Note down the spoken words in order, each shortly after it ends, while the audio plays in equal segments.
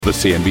The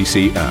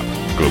CNBC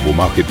app. Global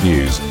market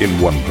news in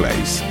one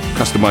place.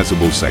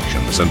 Customizable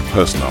sections and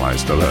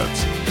personalized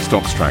alerts.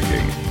 Stocks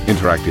tracking,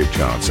 interactive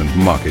charts and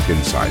market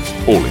insights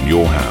all in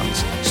your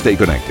hands. Stay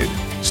connected.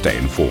 Stay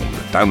informed.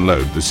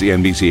 Download the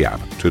CNBC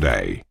app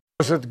today.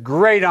 It's with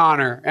great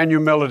honor and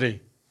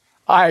humility,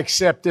 I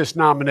accept this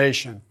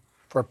nomination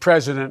for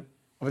President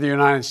of the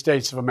United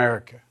States of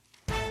America.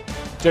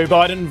 Joe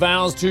Biden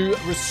vows to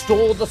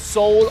restore the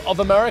soul of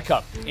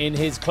America in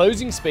his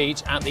closing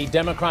speech at the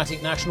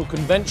Democratic National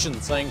Convention,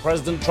 saying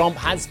President Trump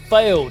has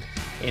failed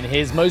in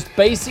his most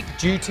basic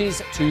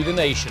duties to the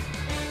nation.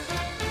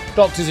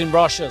 Doctors in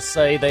Russia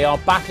say they are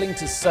battling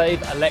to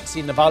save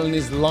Alexei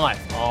Navalny's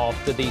life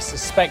after the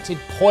suspected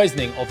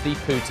poisoning of the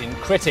Putin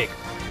critic,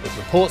 with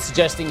reports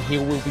suggesting he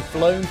will be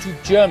flown to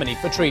Germany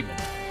for treatment.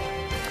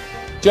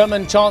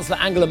 German Chancellor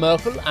Angela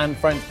Merkel and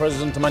French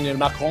President Emmanuel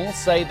Macron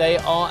say they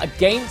are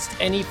against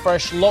any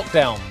fresh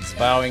lockdowns,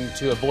 vowing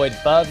to avoid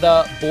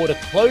further border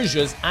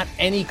closures at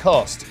any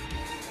cost.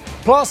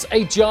 Plus,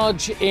 a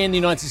judge in the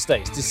United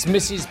States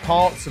dismisses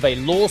parts of a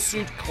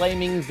lawsuit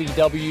claiming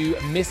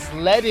VW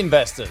misled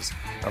investors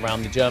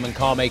around the German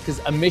carmaker's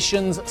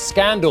emissions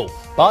scandal,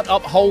 but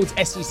upholds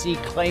SEC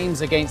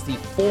claims against the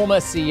former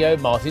CEO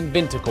Martin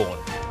Winterkorn.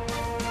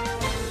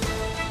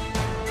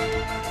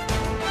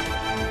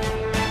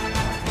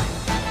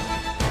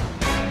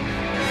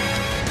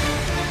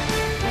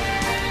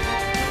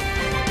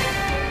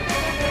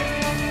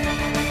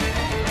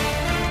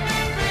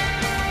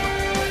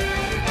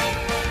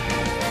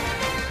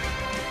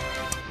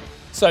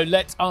 So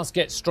let us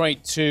get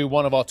straight to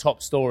one of our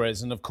top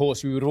stories. And of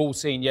course, we would have all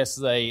seen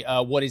yesterday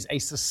what is a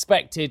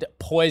suspected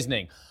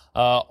poisoning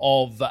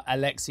of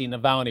Alexei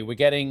Navalny. We're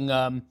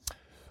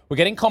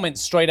getting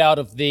comments straight out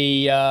of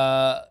the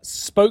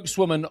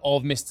spokeswoman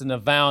of Mr.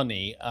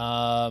 Navalny,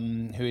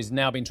 who is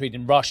now being treated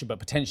in Russia, but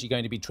potentially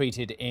going to be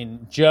treated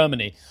in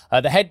Germany.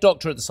 The head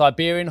doctor at the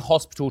Siberian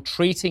hospital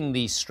treating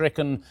the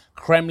stricken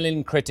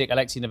Kremlin critic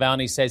Alexei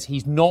Navalny says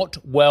he's not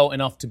well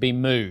enough to be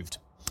moved.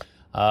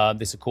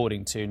 This,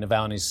 according to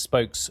Navalny's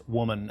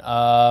spokeswoman,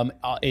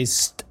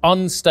 is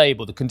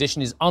unstable. The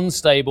condition is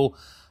unstable.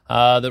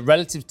 The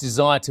relative's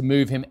desire to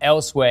move him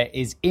elsewhere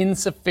is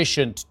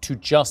insufficient to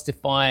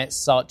justify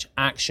such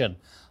action.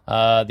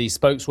 The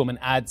spokeswoman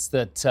adds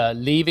that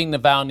leaving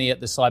Navalny at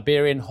the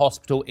Siberian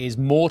hospital is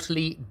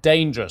mortally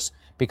dangerous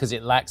because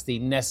it lacks the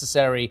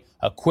necessary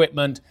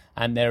equipment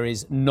and there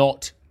is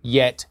not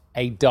yet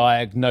a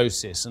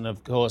diagnosis. And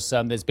of course,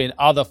 there's been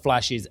other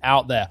flashes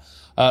out there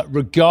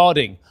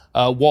regarding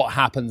what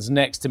happens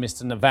next to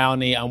Mr.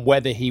 Navalny and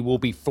whether he will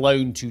be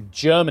flown to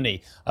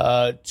Germany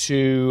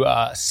to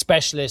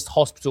specialist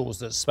hospitals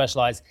that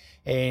specialize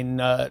in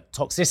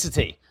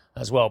toxicity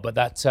as well. But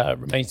that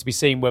remains to be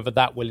seen whether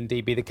that will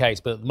indeed be the case.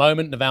 But at the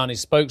moment,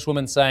 Navalny's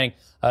spokeswoman saying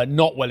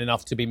not well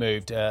enough to be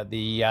moved.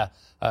 The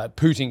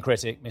Putin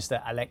critic,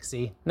 Mr.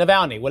 Alexei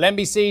Navalny. Well,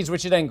 NBC's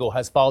Richard Engel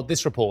has filed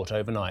this report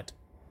overnight.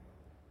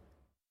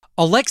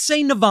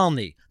 Alexei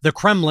Navalny, the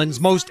Kremlin's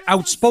most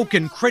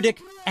outspoken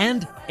critic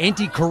and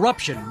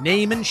anti-corruption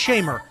name and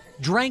shamer,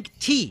 drank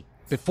tea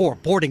before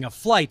boarding a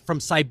flight from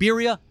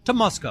Siberia to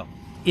Moscow.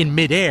 In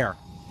midair,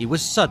 he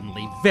was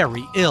suddenly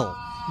very ill,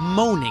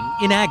 moaning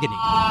in agony.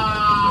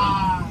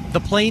 The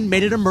plane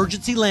made an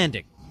emergency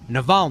landing.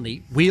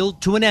 Navalny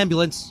wheeled to an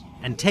ambulance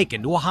and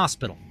taken to a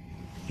hospital.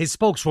 His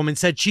spokeswoman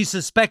said she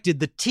suspected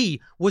the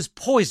tea was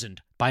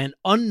poisoned by an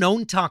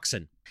unknown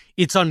toxin.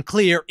 It's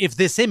unclear if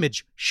this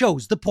image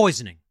shows the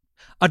poisoning.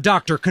 A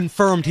doctor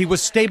confirmed he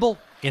was stable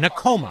in a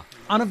coma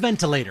on a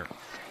ventilator.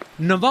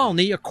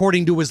 Navalny,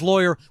 according to his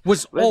lawyer,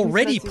 was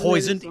already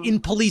poisoned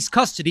in police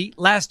custody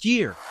last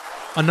year.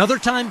 Another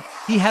time,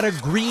 he had a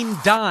green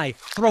dye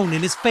thrown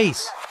in his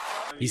face.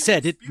 He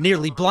said it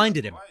nearly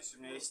blinded him.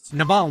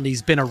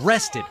 Navalny's been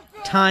arrested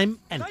time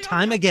and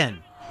time again,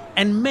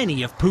 and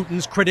many of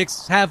Putin's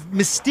critics have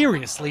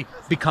mysteriously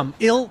become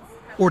ill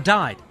or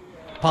died.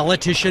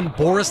 Politician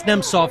Boris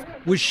Nemtsov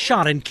was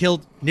shot and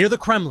killed near the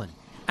Kremlin.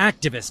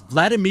 Activist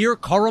Vladimir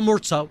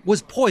Kara-Murza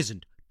was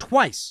poisoned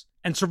twice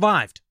and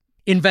survived.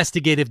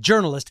 Investigative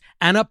journalist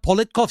Anna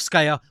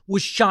Politkovskaya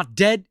was shot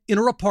dead in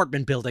her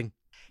apartment building.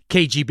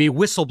 KGB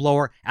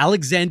whistleblower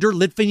Alexander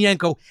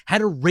Litvinenko had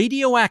a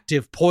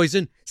radioactive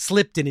poison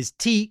slipped in his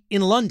tea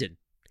in London.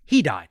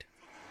 He died.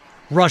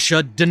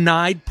 Russia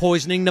denied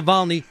poisoning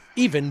Navalny,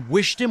 even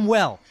wished him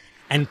well,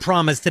 and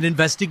promised an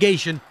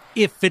investigation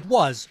if it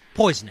was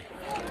poisoning.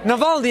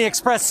 Navalny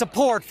expressed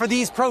support for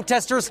these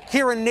protesters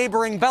here in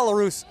neighboring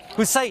Belarus,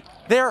 who say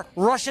their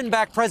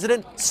Russian-backed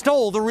president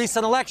stole the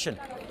recent election.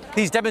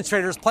 These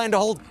demonstrators plan to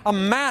hold a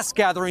mass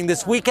gathering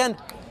this weekend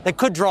that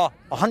could draw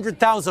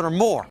 100,000 or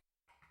more.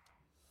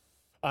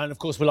 And of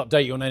course, we'll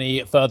update you on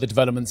any further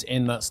developments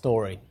in that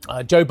story.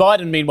 Joe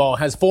Biden, meanwhile,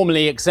 has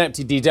formally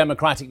accepted the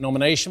Democratic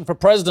nomination for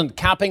president,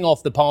 capping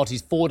off the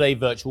party's 4-day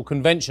virtual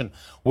convention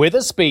with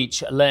a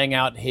speech laying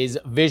out his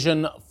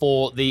vision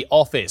for the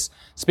office.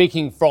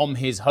 Speaking from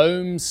his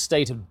home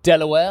state of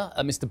Delaware,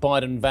 Mr.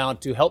 Biden vowed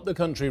to help the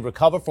country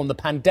recover from the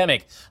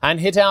pandemic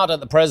and hit out at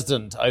the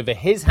president over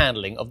his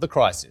handling of the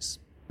crisis.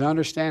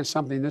 Understand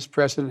something this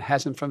president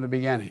hasn't from the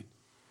beginning.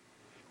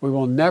 We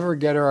will never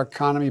get our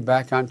economy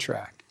back on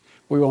track.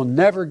 We will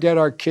never get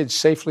our kids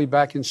safely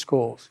back in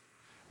schools.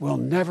 We'll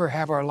never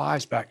have our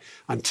lives back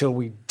until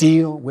we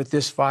deal with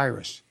this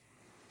virus.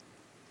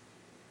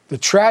 The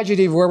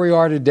tragedy of where we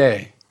are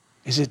today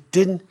is it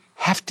didn't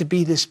have to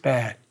be this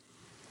bad.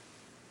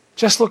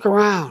 Just look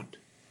around.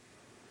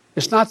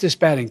 It's not this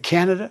bad in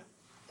Canada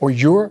or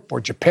Europe or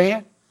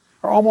Japan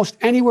or almost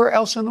anywhere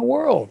else in the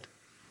world.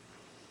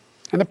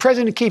 And the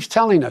president keeps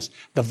telling us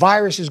the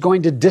virus is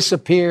going to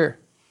disappear.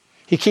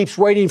 He keeps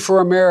waiting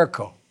for a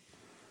miracle.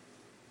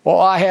 Well,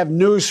 I have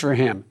news for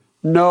him.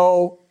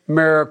 No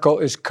miracle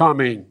is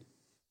coming.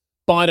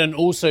 Biden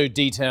also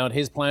detailed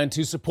his plan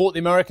to support the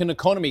American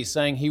economy,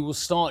 saying he will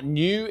start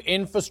new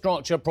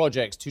infrastructure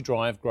projects to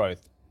drive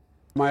growth.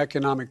 My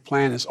economic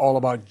plan is all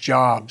about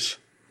jobs,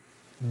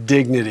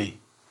 dignity,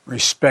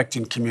 respect,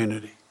 and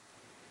community.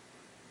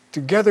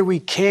 Together we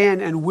can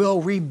and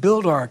will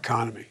rebuild our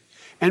economy.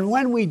 And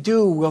when we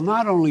do, we'll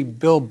not only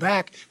build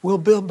back, we'll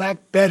build back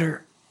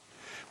better.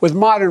 With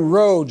modern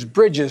roads,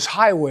 bridges,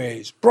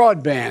 highways,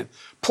 broadband,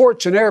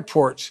 ports and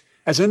airports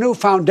as a new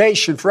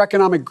foundation for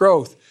economic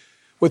growth,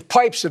 with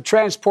pipes that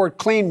transport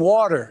clean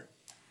water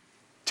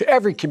to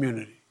every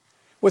community,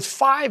 with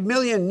 5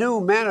 million new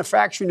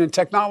manufacturing and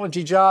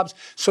technology jobs,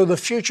 so the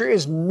future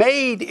is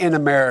made in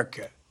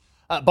America.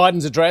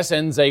 Biden's address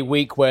ends a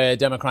week where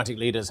Democratic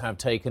leaders have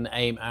taken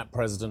aim at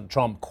President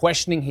Trump,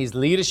 questioning his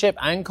leadership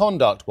and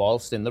conduct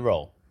whilst in the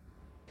role.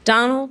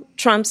 Donald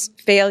Trump's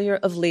failure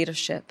of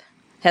leadership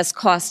has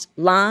cost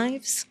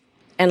lives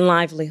and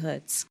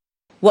livelihoods.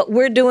 What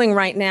we're doing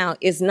right now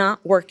is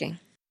not working.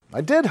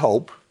 I did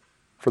hope,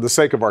 for the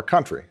sake of our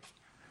country,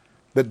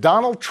 that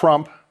Donald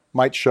Trump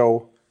might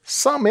show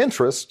some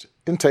interest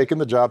in taking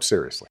the job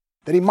seriously,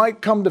 that he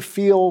might come to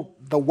feel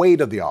the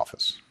weight of the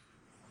office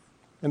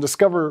and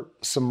discover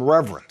some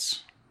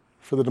reverence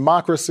for the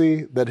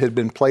democracy that had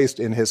been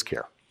placed in his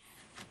care.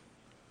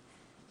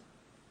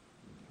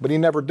 But he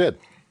never did.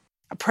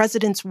 A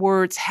president's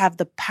words have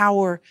the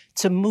power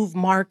to move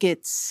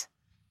markets.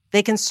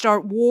 They can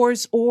start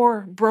wars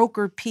or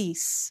broker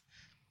peace.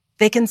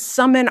 They can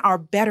summon our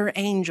better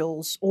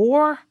angels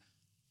or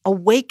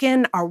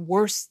awaken our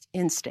worst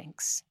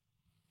instincts.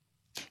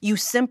 You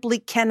simply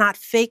cannot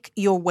fake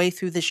your way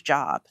through this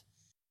job.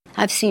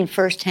 I've seen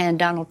firsthand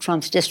Donald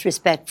Trump's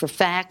disrespect for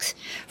facts,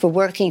 for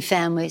working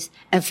families,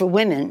 and for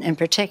women in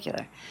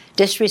particular.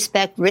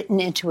 Disrespect written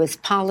into his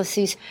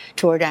policies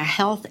toward our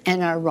health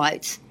and our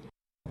rights.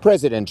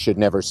 President should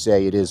never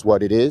say it is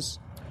what it is.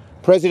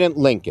 President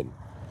Lincoln,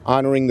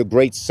 honoring the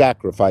great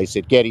sacrifice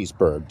at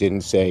Gettysburg,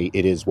 didn't say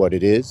it is what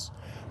it is.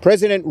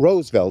 President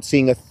Roosevelt,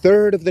 seeing a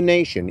third of the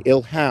nation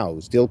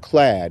ill-housed,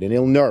 ill-clad, and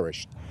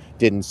ill-nourished,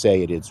 didn't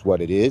say it is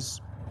what it is.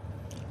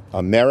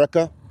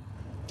 America,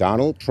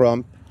 Donald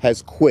Trump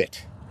has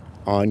quit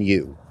on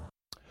you.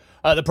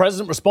 The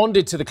president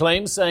responded to the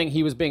claims, saying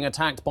he was being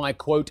attacked by,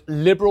 quote,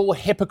 liberal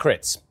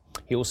hypocrites.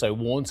 He also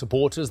warned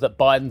supporters that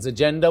Biden's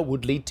agenda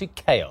would lead to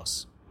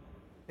chaos.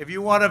 If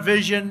you want a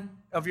vision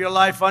of your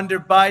life under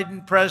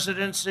Biden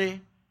presidency,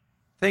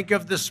 think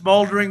of the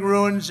smoldering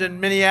ruins in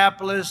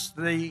Minneapolis,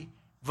 the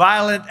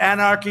violent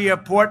anarchy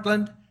of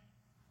Portland,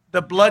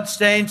 the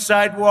bloodstained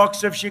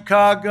sidewalks of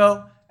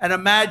Chicago, and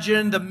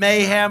imagine the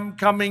mayhem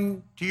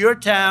coming to your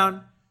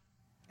town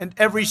and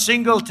every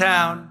single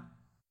town.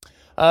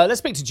 Let's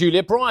speak to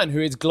Julia Bryan, who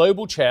is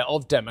Global Chair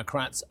of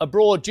Democrats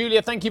Abroad.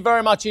 Julia, thank you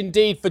very much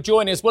indeed for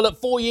joining us. Well, look,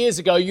 4 years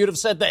ago, you'd have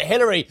said that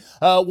Hillary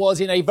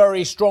was in a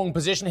very strong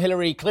position,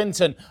 Hillary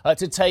Clinton,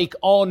 to take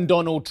on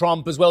Donald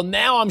Trump as well.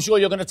 Now I'm sure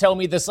you're going to tell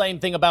me the same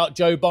thing about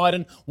Joe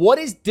Biden. What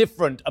is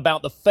different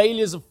about the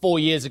failures of 4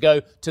 years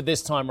ago to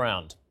this time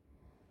round?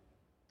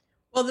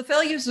 Well, the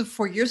failures of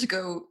 4 years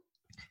ago,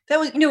 that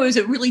was, it was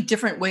a really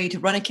different way to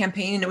run a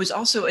campaign. And it was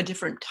also a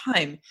different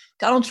time.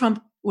 Donald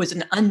Trump was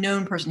an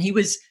unknown person. He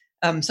was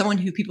someone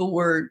who people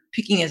were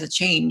picking as a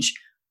change.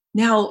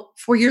 Now,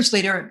 4 years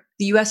later,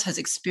 the U.S. has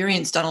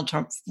experienced Donald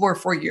Trump for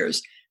 4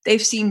 years.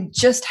 They've seen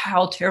just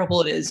how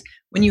terrible it is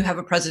when you have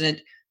a president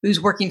who's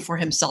working for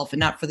himself and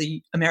not for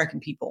the American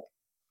people.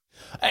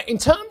 In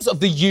terms of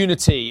the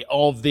unity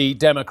of the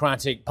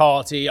Democratic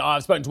Party,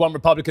 I've spoken to one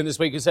Republican this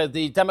week who said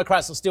the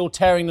Democrats are still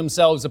tearing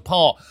themselves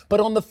apart. But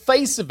on the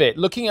face of it,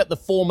 looking at the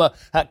former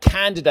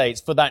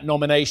candidates for that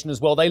nomination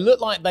as well, they look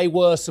like they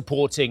were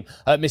supporting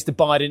Mr.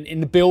 Biden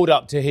in the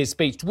build-up to his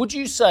speech. Would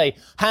you say,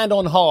 hand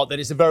on heart, that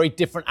it's a very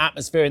different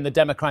atmosphere in the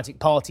Democratic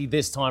Party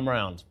this time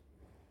round?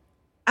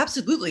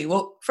 Absolutely.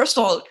 Well, first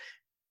of all,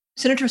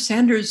 Senator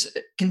Sanders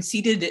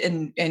conceded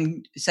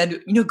and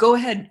said, go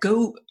ahead,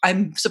 go.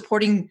 I'm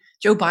supporting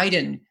Joe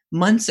Biden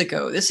months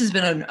ago. This has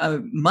been a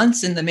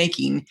months in the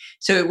making.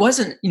 So it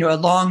wasn't, a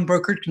long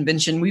brokered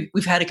convention.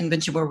 We've had a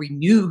convention where we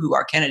knew who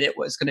our candidate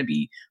was going to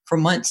be for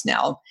months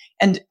now.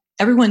 And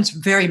everyone's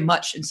very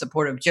much in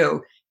support of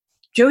Joe.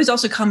 Joe has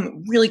also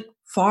come really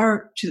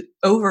far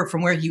over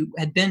from where he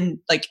had been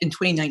like in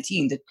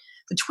 2019.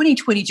 The the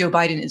 2020 Joe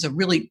Biden is a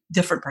really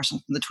different person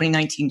from the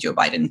 2019 Joe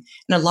Biden. And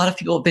a lot of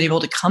people have been able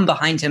to come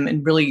behind him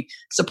and really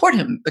support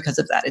him because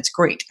of that. It's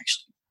great,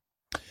 actually.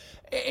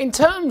 In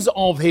terms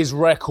of his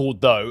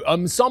record, though,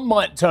 some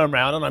might turn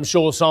around, and I'm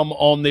sure some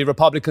on the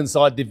Republican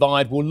side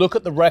divide will look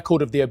at the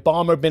record of the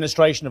Obama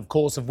administration, of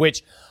course, of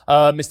which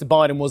Mr.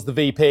 Biden was the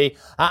VP,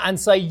 and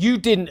say you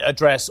didn't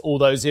address all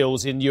those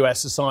ills in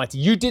US society.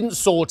 You didn't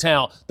sort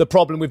out the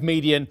problem with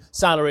median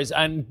salaries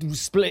and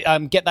split,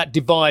 get that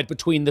divide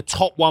between the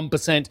top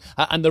 1%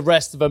 and the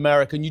rest of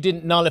America. And you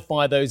didn't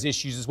nullify those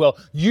issues as well.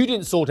 You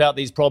didn't sort out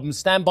these problems.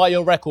 Stand by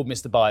your record,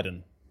 Mr.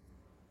 Biden.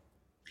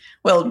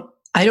 Well,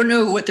 I don't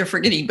know what they're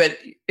forgetting, but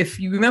if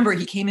you remember,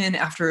 he came in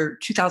after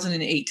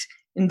 2008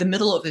 in the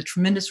middle of a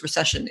tremendous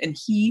recession, and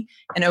he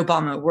and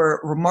Obama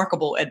were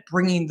remarkable at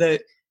bringing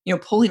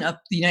pulling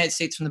up the United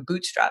States from the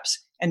bootstraps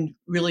and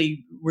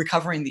really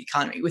recovering the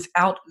economy.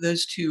 Without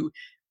those two,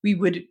 we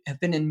would have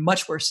been in a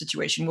much worse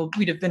situation. Well,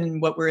 we'd have been in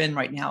what we're in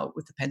right now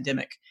with the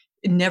pandemic.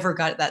 It never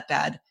got that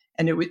bad,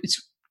 and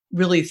it's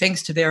really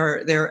thanks to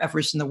their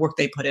efforts and the work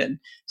they put in.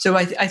 So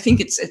I think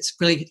it's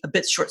really a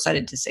bit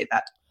short-sighted to say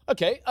that.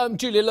 OK,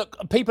 Julia, look,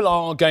 people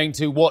are going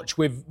to watch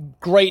with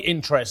great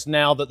interest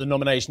now that the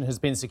nomination has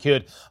been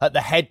secured at the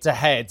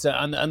head-to-head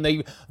and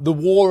the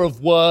war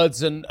of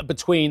words and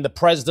between the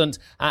president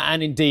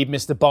and indeed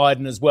Mr.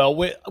 Biden as well.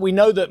 We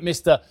know that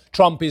Mr.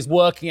 Trump is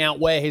working out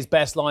where his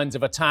best lines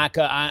of attack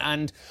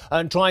and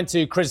trying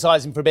to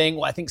criticize him for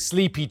being, I think,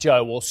 Sleepy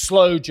Joe or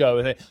Slow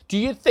Joe. Do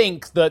you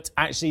think that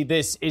actually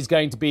this is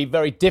going to be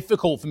very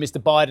difficult for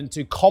Mr. Biden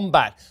to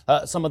combat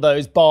some of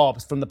those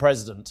barbs from the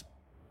president?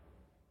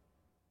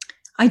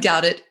 I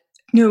doubt it.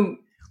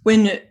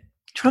 When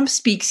Trump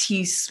speaks,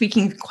 he's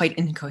speaking quite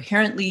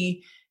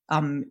incoherently.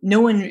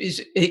 No one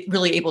is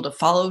really able to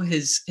follow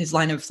his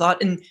line of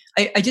thought, and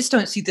I just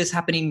don't see this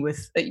happening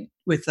with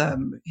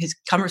his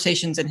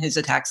conversations and his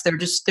attacks.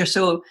 They're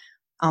so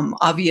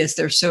obvious.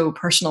 They're so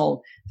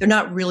personal. They're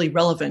not really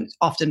relevant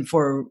often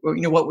for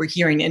what we're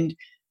hearing. And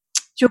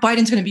Joe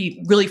Biden's going to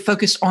be really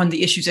focused on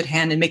the issues at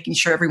hand and making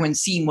sure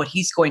everyone's seeing what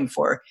he's going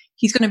for.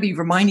 He's going to be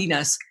reminding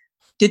us: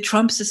 did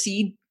Trump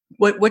secede?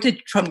 What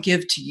did Trump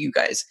give to you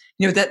guys?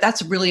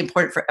 That's really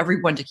important for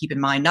everyone to keep in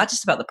mind, not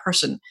just about the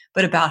person,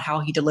 but about how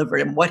he delivered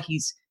and what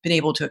he's been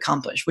able to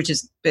accomplish, which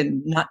has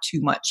been not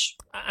too much.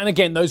 And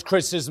again, those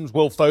criticisms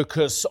will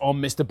focus on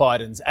Mr.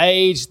 Biden's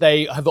age.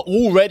 They have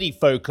already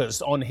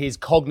focused on his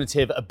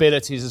cognitive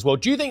abilities as well.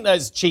 Do you think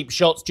those cheap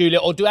shots, Julia,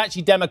 or do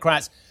actually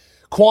Democrats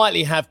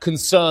quietly have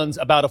concerns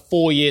about a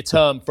 4-year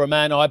term for a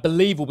man who I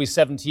believe will be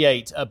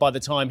 78 by the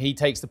time he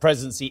takes the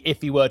presidency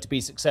if he were to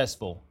be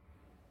successful?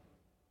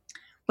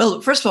 Well,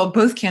 first of all,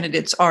 both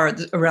candidates are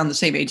around the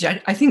same age.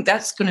 I think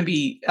that's going to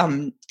be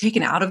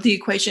taken out of the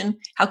equation.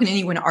 How can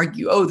anyone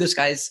argue, oh, this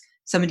guy's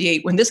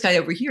 78, when this guy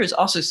over here is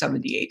also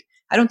 78?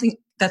 I don't think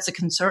that's a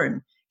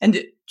concern.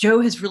 And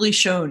Joe has really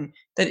shown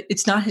that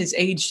it's not his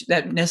age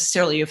that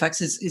necessarily affects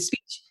his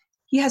speech.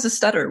 He has a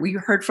stutter. We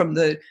heard from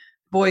the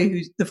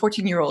boy, the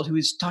 14-year-old, who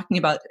was talking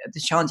about the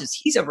challenges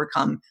he's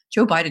overcome.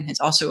 Joe Biden has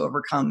also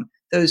overcome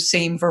those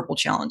same verbal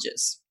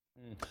challenges.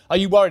 Are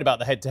you worried about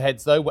the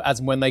head-to-heads, though, as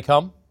and when they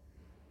come?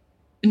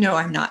 No,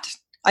 I'm not.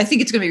 I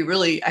think it's going to be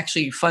really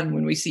actually fun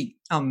when we see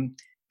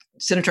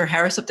Senator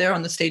Harris up there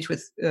on the stage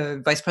with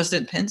Vice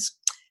President Pence.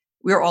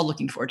 We're all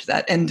looking forward to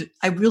that. And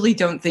I really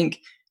don't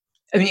think,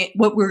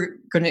 what we're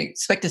going to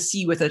expect to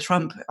see with a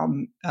Trump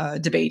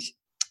debate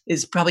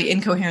is probably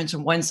incoherence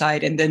on one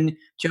side and then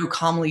Joe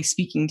calmly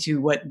speaking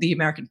to what the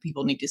American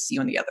people need to see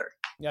on the other.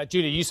 Yeah,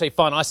 Julia, you say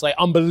fun. I say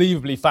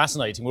unbelievably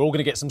fascinating. We're all going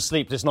to get some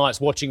sleepless nights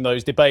watching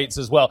those debates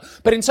as well.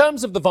 But in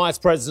terms of the vice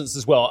presidents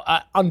as well,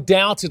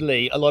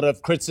 undoubtedly a lot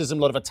of criticism,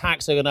 a lot of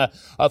attacks are going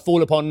to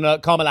fall upon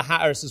Kamala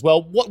Harris as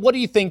well. What do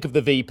you think of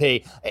the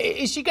VP?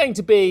 Is she going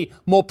to be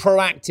more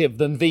proactive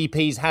than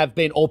VPs have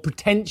been, or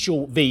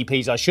potential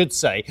VPs, I should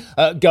say,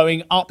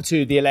 going up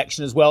to the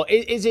election as well?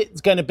 Is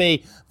it going to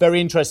be very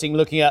interesting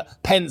looking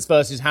at Pence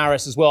versus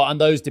Harris as well and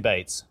those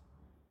debates?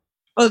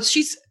 Well,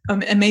 she's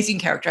an amazing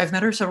character. I've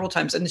met her several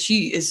times, and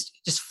she is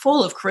just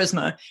full of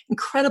charisma,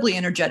 incredibly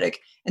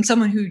energetic, and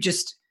someone who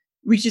just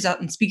reaches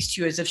out and speaks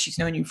to you as if she's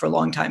known you for a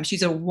long time.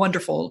 She's a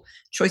wonderful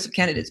choice of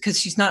candidates because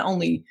she's not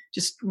only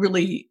just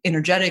really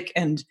energetic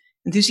and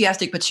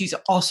enthusiastic, but she's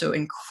also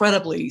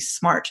incredibly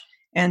smart.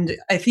 And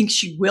I think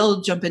she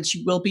will jump in.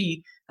 She will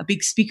be a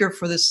big speaker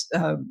for this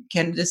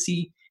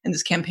candidacy and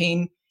this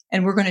campaign.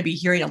 And we're going to be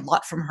hearing a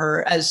lot from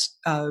her as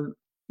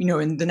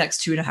in the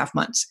next 2.5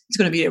 months. It's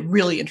going to be a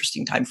really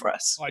interesting time for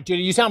us. All right,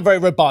 Julie, you sound very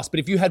robust,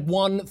 but if you had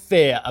one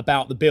fear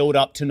about the build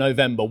up to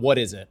November, what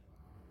is it?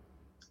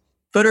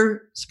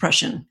 Voter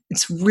suppression.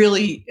 It's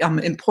really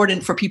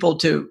important for people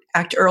to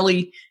act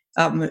early.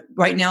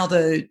 Right now,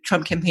 the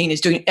Trump campaign is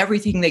doing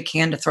everything they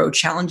can to throw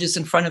challenges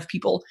in front of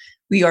people.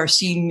 We are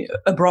seeing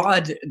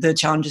abroad the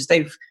challenges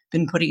they've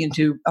been putting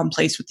into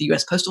place with the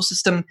U.S. postal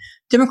system.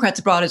 Democrats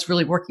abroad is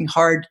really working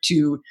hard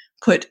to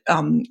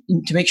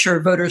to make sure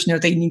voters know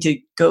they need to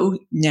go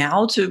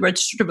now to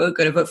register to vote.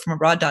 Go to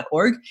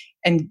votefromabroad.org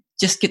and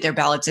just get their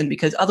ballots in,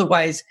 because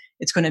otherwise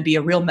it's going to be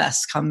a real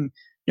mess come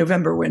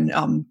November when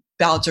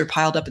ballots are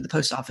piled up at the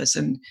post office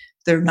and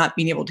they're not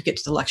being able to get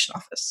to the election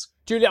office.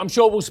 Julia, I'm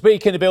sure we'll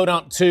speak in the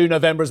build-up to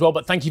November as well,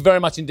 but thank you very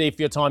much indeed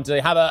for your time today.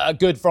 Have a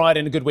good Friday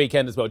and a good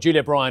weekend as well.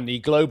 Julia Bryan, the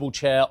Global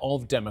Chair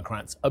of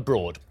Democrats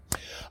Abroad.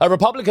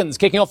 Republicans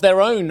kicking off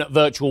their own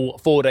virtual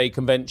four-day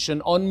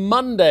convention on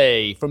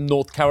Monday from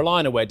North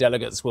Carolina, where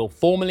delegates will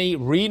formally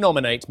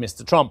renominate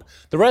Mr. Trump.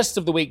 The rest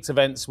of the week's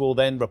events will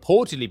then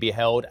reportedly be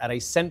held at a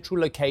central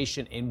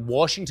location in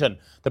Washington.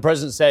 The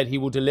president said he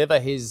will deliver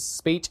his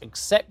speech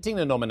accepting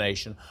the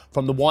nomination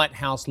from the White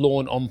House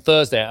lawn on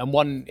Thursday. And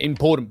one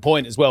important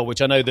point as well,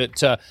 which I know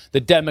that the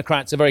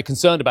Democrats are very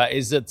concerned about,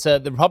 is that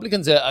the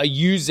Republicans are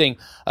using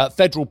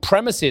federal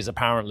premises,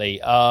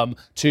 apparently,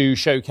 to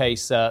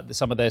showcase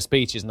some of their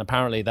speeches. And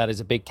apparently that is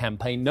a big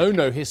campaign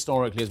no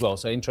historically as well.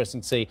 So interesting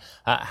to see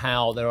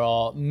how there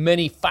are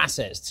many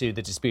facets to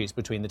the disputes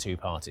between the two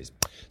parties.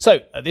 So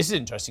this is an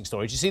interesting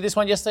story. Did you see this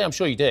one yesterday? I'm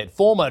sure you did.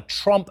 Former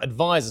Trump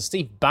advisor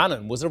Steve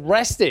Bannon was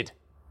arrested.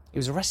 He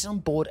was arrested on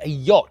board a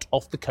yacht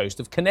off the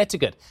coast of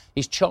Connecticut.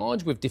 He's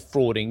charged with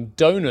defrauding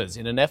donors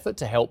in an effort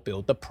to help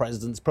build the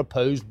president's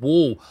proposed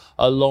wall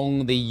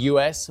along the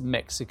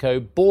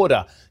US-Mexico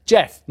border.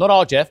 Jeff, not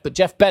our Jeff, but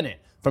Jeff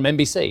Bennett from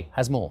NBC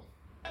has more.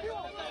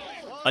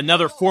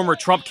 Another former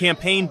Trump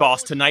campaign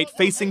boss tonight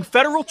facing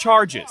federal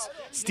charges.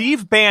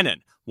 Steve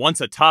Bannon, once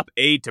a top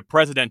aide to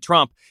President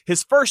Trump,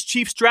 his first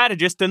chief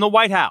strategist in the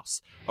White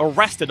House,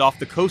 arrested off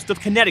the coast of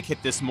Connecticut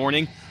this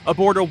morning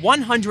aboard a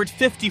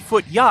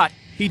 150-foot yacht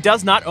he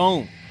does not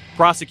own.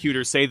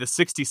 Prosecutors say the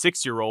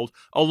 66-year-old,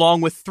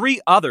 along with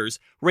three others,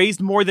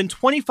 raised more than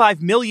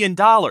 $25 million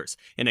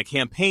in a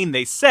campaign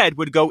they said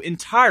would go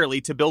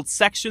entirely to build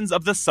sections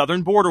of the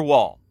southern border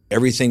wall.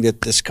 Everything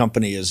that this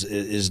company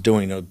is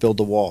doing to build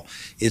the wall,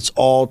 it's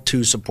all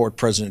to support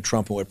President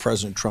Trump and what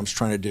President Trump's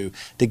trying to do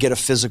to get a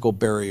physical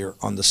barrier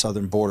on the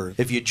southern border.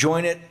 If you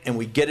join it and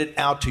we get it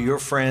out to your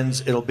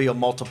friends, it'll be a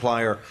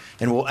multiplier,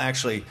 and we'll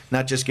actually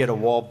not just get a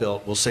wall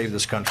built, we'll save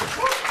this country.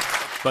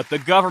 But the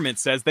government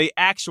says they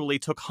actually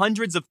took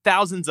hundreds of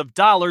thousands of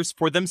dollars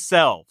for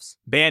themselves.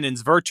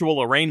 Bannon's virtual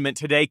arraignment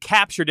today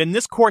captured in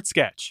this court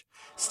sketch.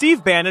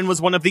 Steve Bannon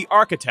was one of the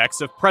architects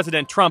of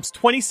President Trump's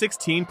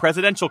 2016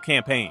 presidential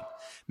campaign.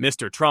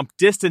 Mr. Trump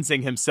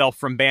distancing himself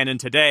from Bannon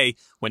today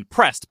when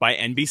pressed by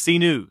NBC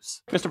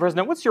News. Mr.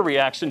 President, what's your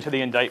reaction to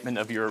the indictment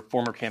of your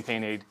former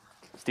campaign aide,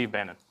 Steve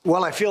Bannon?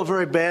 Well, I feel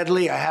very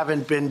badly. I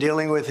haven't been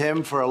dealing with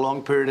him for a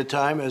long period of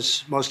time,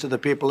 as most of the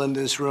people in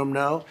this room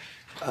know.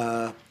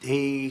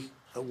 He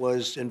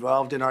was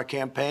involved in our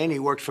campaign. He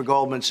worked for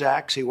Goldman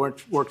Sachs. He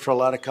worked for a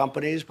lot of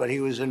companies, but he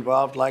was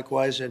involved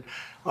likewise in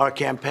our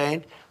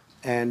campaign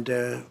and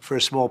for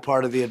a small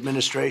part of the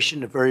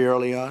administration very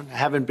early on. I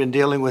haven't been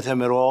dealing with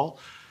him at all.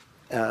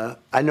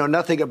 I know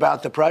nothing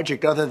about the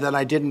project other than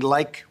I didn't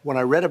like, when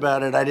I read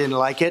about it, I didn't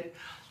like it.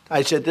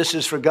 I said, this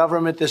is for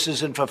government, this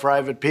isn't for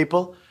private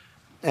people.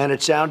 And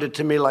it sounded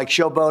to me like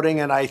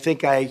showboating, and I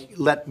think I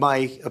let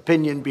my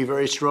opinion be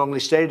very strongly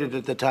stated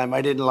at the time.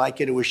 I didn't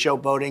like it. It was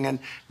showboating and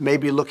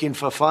maybe looking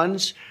for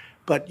funds,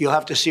 but you'll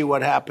have to see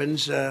what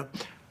happens.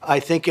 I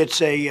think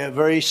it's a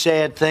very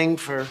sad thing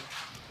for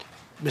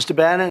Mr.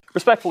 Bannon.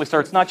 Respectfully, sir,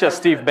 it's not just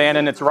Steve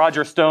Bannon. It's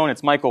Roger Stone,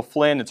 it's Michael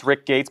Flynn, it's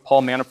Rick Gates,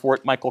 Paul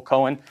Manafort, Michael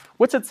Cohen.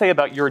 What's it say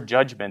about your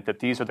judgment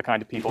that these are the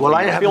kind of people? Well,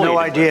 I have no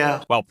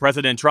idea. While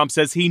President Trump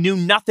says he knew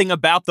nothing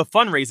about the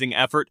fundraising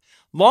effort,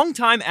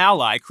 longtime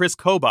ally Chris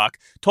Kobach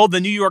told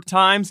the New York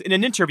Times in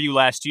an interview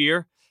last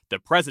year, the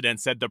president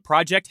said the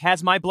project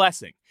has my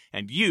blessing,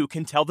 and you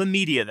can tell the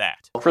media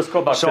that. Chris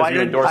Kobach says you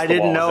endorsed the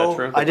wall. Is that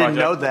true? I didn't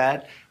know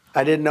that.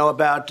 I didn't know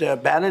about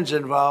Bannon's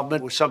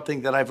involvement. It was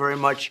something that I very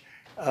much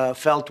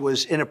felt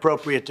was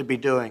inappropriate to be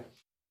doing.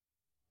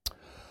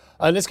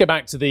 Let's go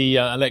back to the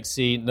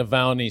Alexei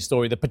Navalny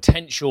story, the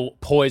potential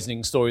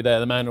poisoning story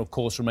there. The man, of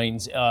course,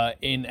 remains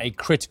in a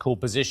critical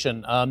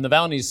position.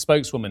 Navalny's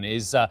spokeswoman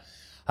is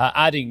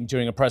adding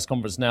during a press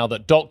conference now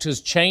that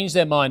doctors changed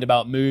their mind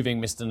about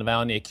moving Mr.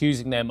 Navalny,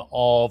 accusing them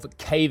of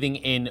caving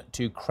in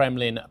to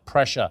Kremlin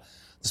pressure.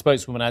 The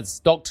spokeswoman adds,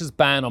 doctors'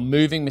 ban on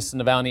moving Mr.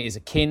 Navalny is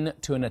akin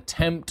to an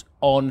attempt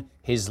on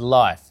his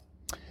life.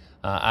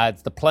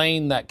 Adds the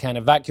plane that can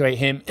evacuate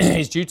him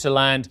is due to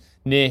land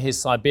near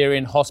his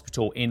Siberian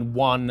hospital in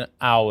 1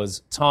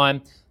 hour's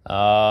time.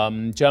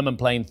 German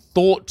plane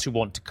thought to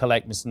want to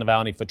collect Mr.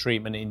 Navalny for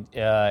treatment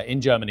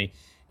in Germany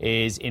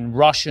is in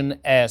Russian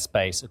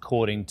airspace,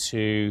 according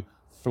to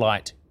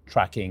flight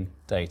tracking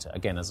data.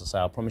 Again, as I say,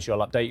 I promise you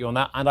I'll update you on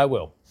that, and I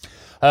will.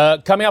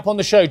 Coming up on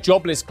the show,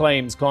 jobless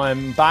claims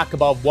climb back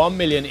above 1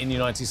 million in the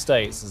United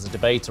States as a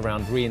debate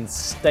around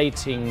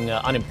reinstating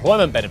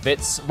unemployment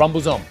benefits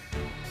rumbles on.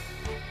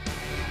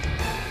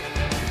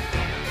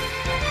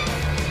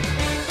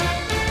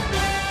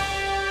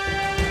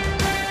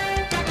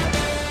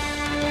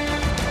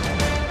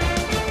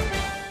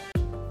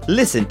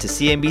 Listen to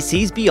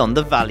CNBC's Beyond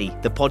the Valley,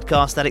 the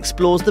podcast that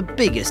explores the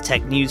biggest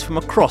tech news from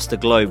across the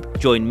globe.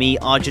 Join me,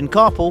 Arjun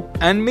Karpal.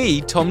 And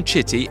me, Tom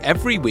Chitty,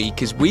 every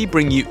week as we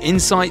bring you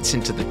insights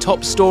into the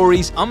top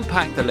stories,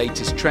 unpack the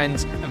latest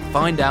trends, and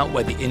find out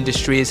where the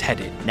industry is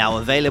headed. Now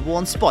available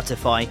on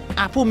Spotify,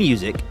 Apple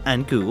Music,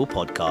 and Google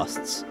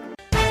Podcasts.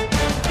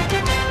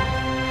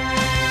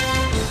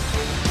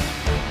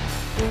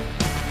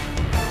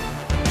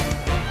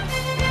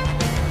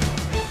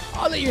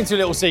 I'll let you into a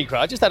little secret.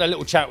 I just had a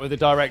little chat with the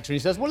director and he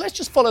says, well, let's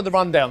just follow the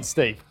rundown,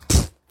 Steve.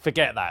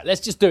 Forget that.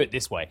 Let's just do it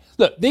this way.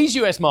 Look, these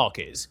US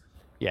markets,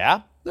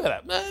 yeah, look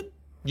at that.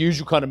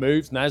 Usual kind of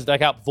moves. NASDAQ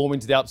outperforming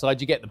to the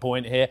upside. You get the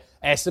point here.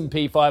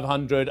 S&P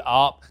 500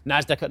 up.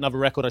 NASDAQ at another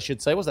record, I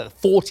should say. What's that?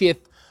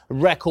 40th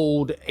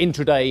record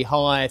intraday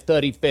high,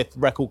 35th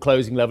record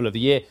closing level of the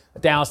year.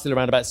 Dow still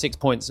around about 6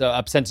 points,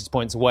 percentage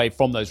points away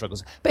from those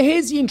records. But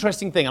here's the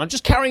interesting thing. And I'm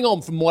just carrying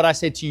on from what I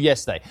said to you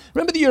yesterday.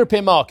 Remember the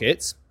European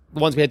markets? The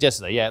ones we had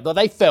yesterday, yeah,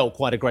 they fell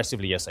quite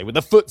aggressively yesterday, with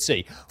the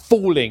FTSE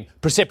falling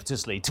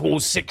precipitously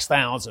towards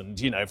 6,000,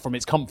 you know, from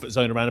its comfort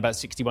zone around about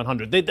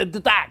 6,100. The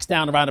DAX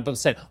down around a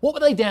percent. What were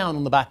they down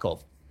on the back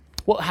of?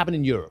 What happened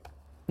in Europe?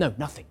 No,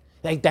 nothing.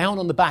 They're down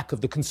on the back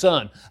of the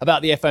concern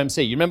about the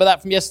FOMC. You remember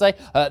that from yesterday?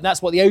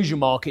 That's what the Asian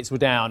markets were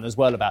down as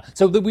well about.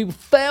 So we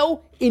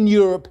fell in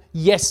Europe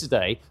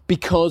yesterday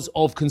because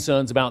of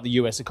concerns about the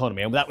US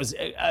economy. And that was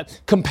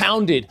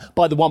compounded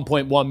by the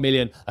 1.1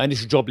 million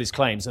initial jobless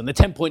claims and the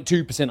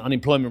 10.2%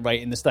 unemployment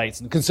rate in the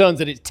States and concerns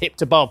that it's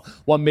tipped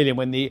above 1 million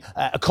when the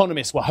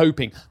economists were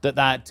hoping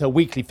that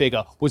weekly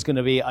figure was going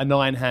to be a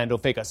 9-handle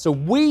figure. So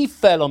we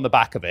fell on the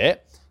back of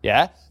it.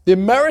 Yeah, the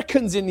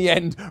Americans in the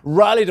end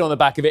rallied on the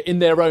back of it in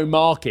their own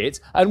market.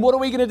 And what are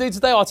we going to do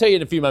today? I'll tell you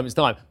in a few moments'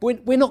 time.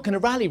 We're not going to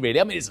rally, really.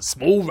 I mean, it's a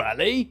small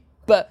rally.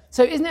 But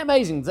so isn't it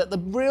amazing that the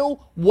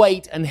real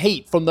weight and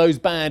heat from those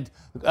bad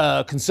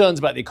concerns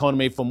about the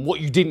economy, from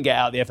what you didn't get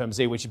out of the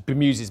FOMC, which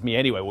bemuses me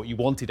anyway, what you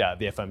wanted out of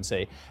the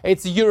FOMC,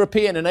 it's the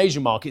European and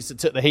Asian markets that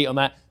took the heat on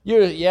that.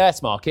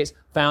 US markets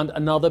found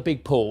another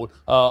big pool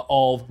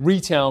of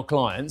retail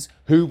clients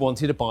who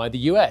wanted to buy the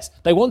US.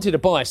 They wanted to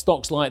buy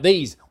stocks like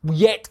these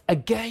yet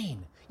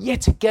again.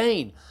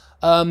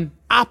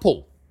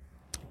 Apple.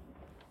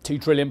 2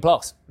 trillion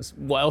plus.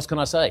 What else can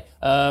I say?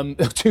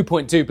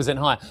 2.2%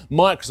 higher.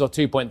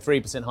 Microsoft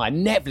 2.3% higher.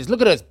 Netflix,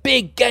 look at those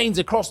big gains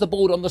across the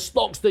board on the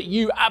stocks that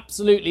you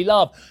absolutely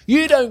love.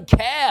 You don't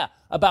care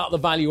about the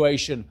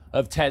valuation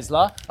of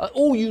Tesla.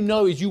 All you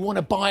know is you want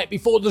to buy it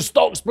before the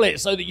stock split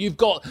so that you've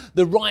got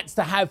the rights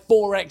to have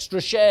 4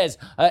 extra shares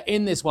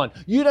in this one.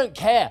 You don't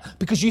care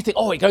because you think,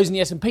 oh, it goes in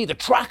the S&P. The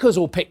trackers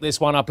will pick this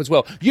one up as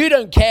well. You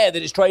don't care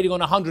that it's trading on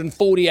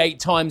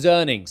 148 times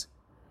earnings.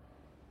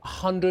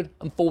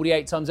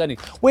 148 times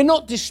earnings. We're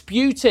not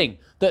disputing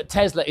that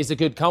Tesla is a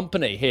good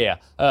company here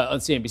on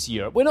CNBC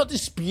Europe. We're not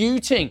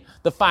disputing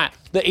the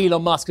fact that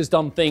Elon Musk has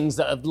done things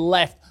that have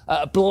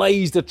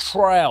blazed a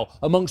trail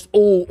amongst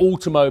all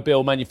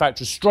automobile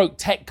manufacturers, stroke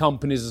tech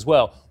companies as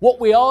well. What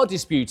we are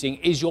disputing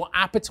is your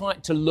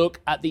appetite to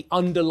look at the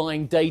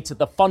underlying data,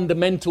 the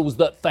fundamentals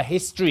that for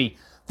history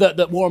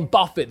that Warren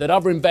Buffett, that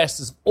other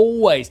investors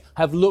always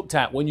have looked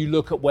at when you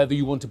look at whether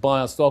you want to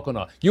buy a stock or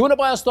not. You want to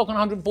buy a stock on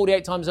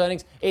 148 times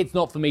earnings? It's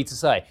not for me to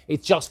say.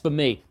 It's just for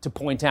me to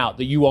point out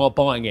that you are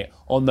buying it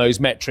on those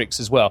metrics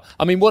as well.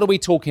 I mean, what are we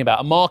talking about?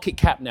 A market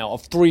cap now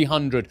of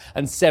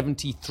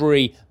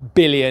 $373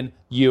 billion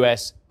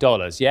US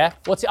dollars, yeah?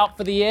 What's it up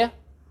for the year?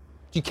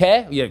 Do you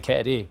care? You don't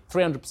care, do you?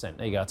 300%.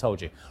 There you go, I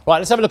told you. Right,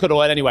 let's have a look at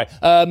oil anyway.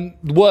 The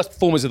worst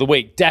performers of the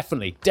week,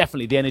 definitely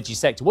the energy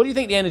sector. What do you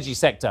think the energy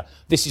sector,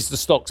 this is the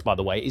stocks, by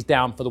the way, is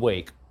down for the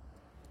week?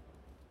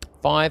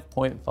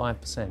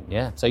 5.5%,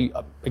 yeah. So,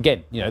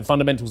 again, you know, the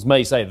fundamentals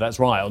may say that's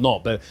right or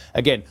not. But,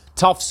 again,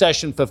 tough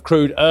session for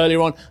crude earlier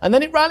on. And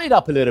then it rallied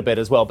up a little bit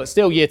as well. But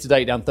still,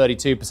 year-to-date, down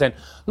 32%.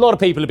 A lot of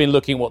people have been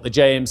looking at what the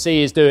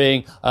JMC is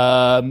doing.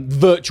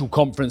 Virtual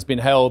conference been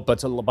held by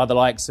the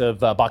likes of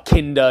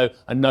Barkindo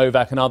and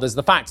Novak and others.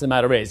 The fact of the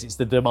matter is, it's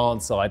the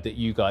demand side that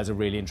you guys are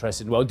really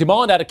interested in. Well,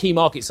 demand out of key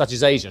markets such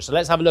as Asia. So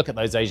let's have a look at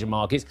those Asian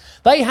markets.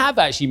 They have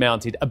actually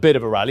mounted a bit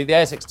of a rally. The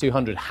ASX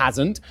 200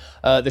 hasn't.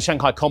 The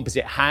Shanghai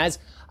Composite has.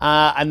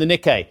 And the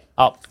Nikkei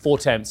up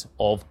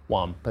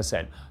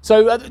 0.4%.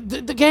 So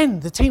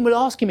again, the team were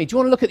asking me, do you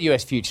want to look at the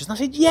US futures? And I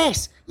said,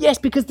 yes,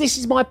 because this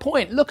is my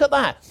point. Look at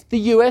that. The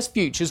US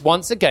futures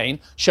once again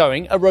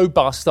showing a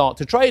robust start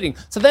to trading.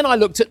 So then I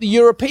looked at the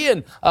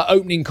European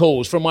opening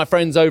calls from my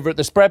friends over at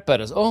the Spread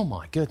Betters. Oh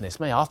my goodness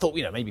me. I thought,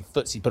 maybe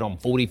FTSE put on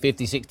 40,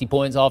 50, 60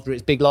 points after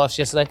its big loss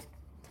yesterday.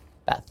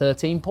 About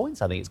 13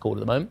 points, I think it's called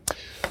at the moment.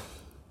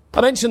 I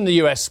mentioned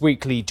the US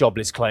weekly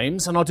jobless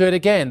claims, and I'll do it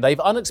again. They've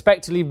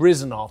unexpectedly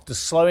risen after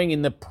slowing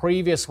in the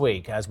previous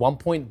week as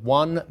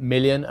 1.1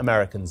 million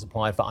Americans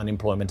applied for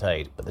unemployment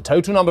aid. But the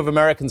total number of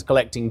Americans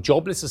collecting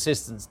jobless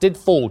assistance did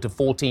fall to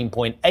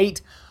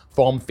 14.8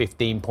 from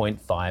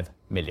 15.5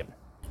 million.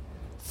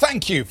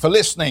 Thank you for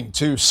listening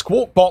to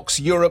Squawk Box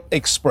Europe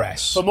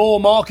Express. For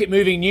more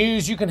market-moving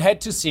news, you can head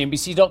to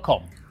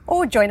CNBC.com.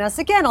 Or join us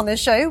again on the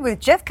show with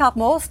Jeff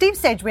Cutmore, Steve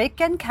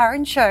Sedgwick and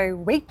Karen Cho,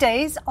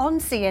 weekdays on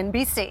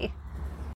CNBC.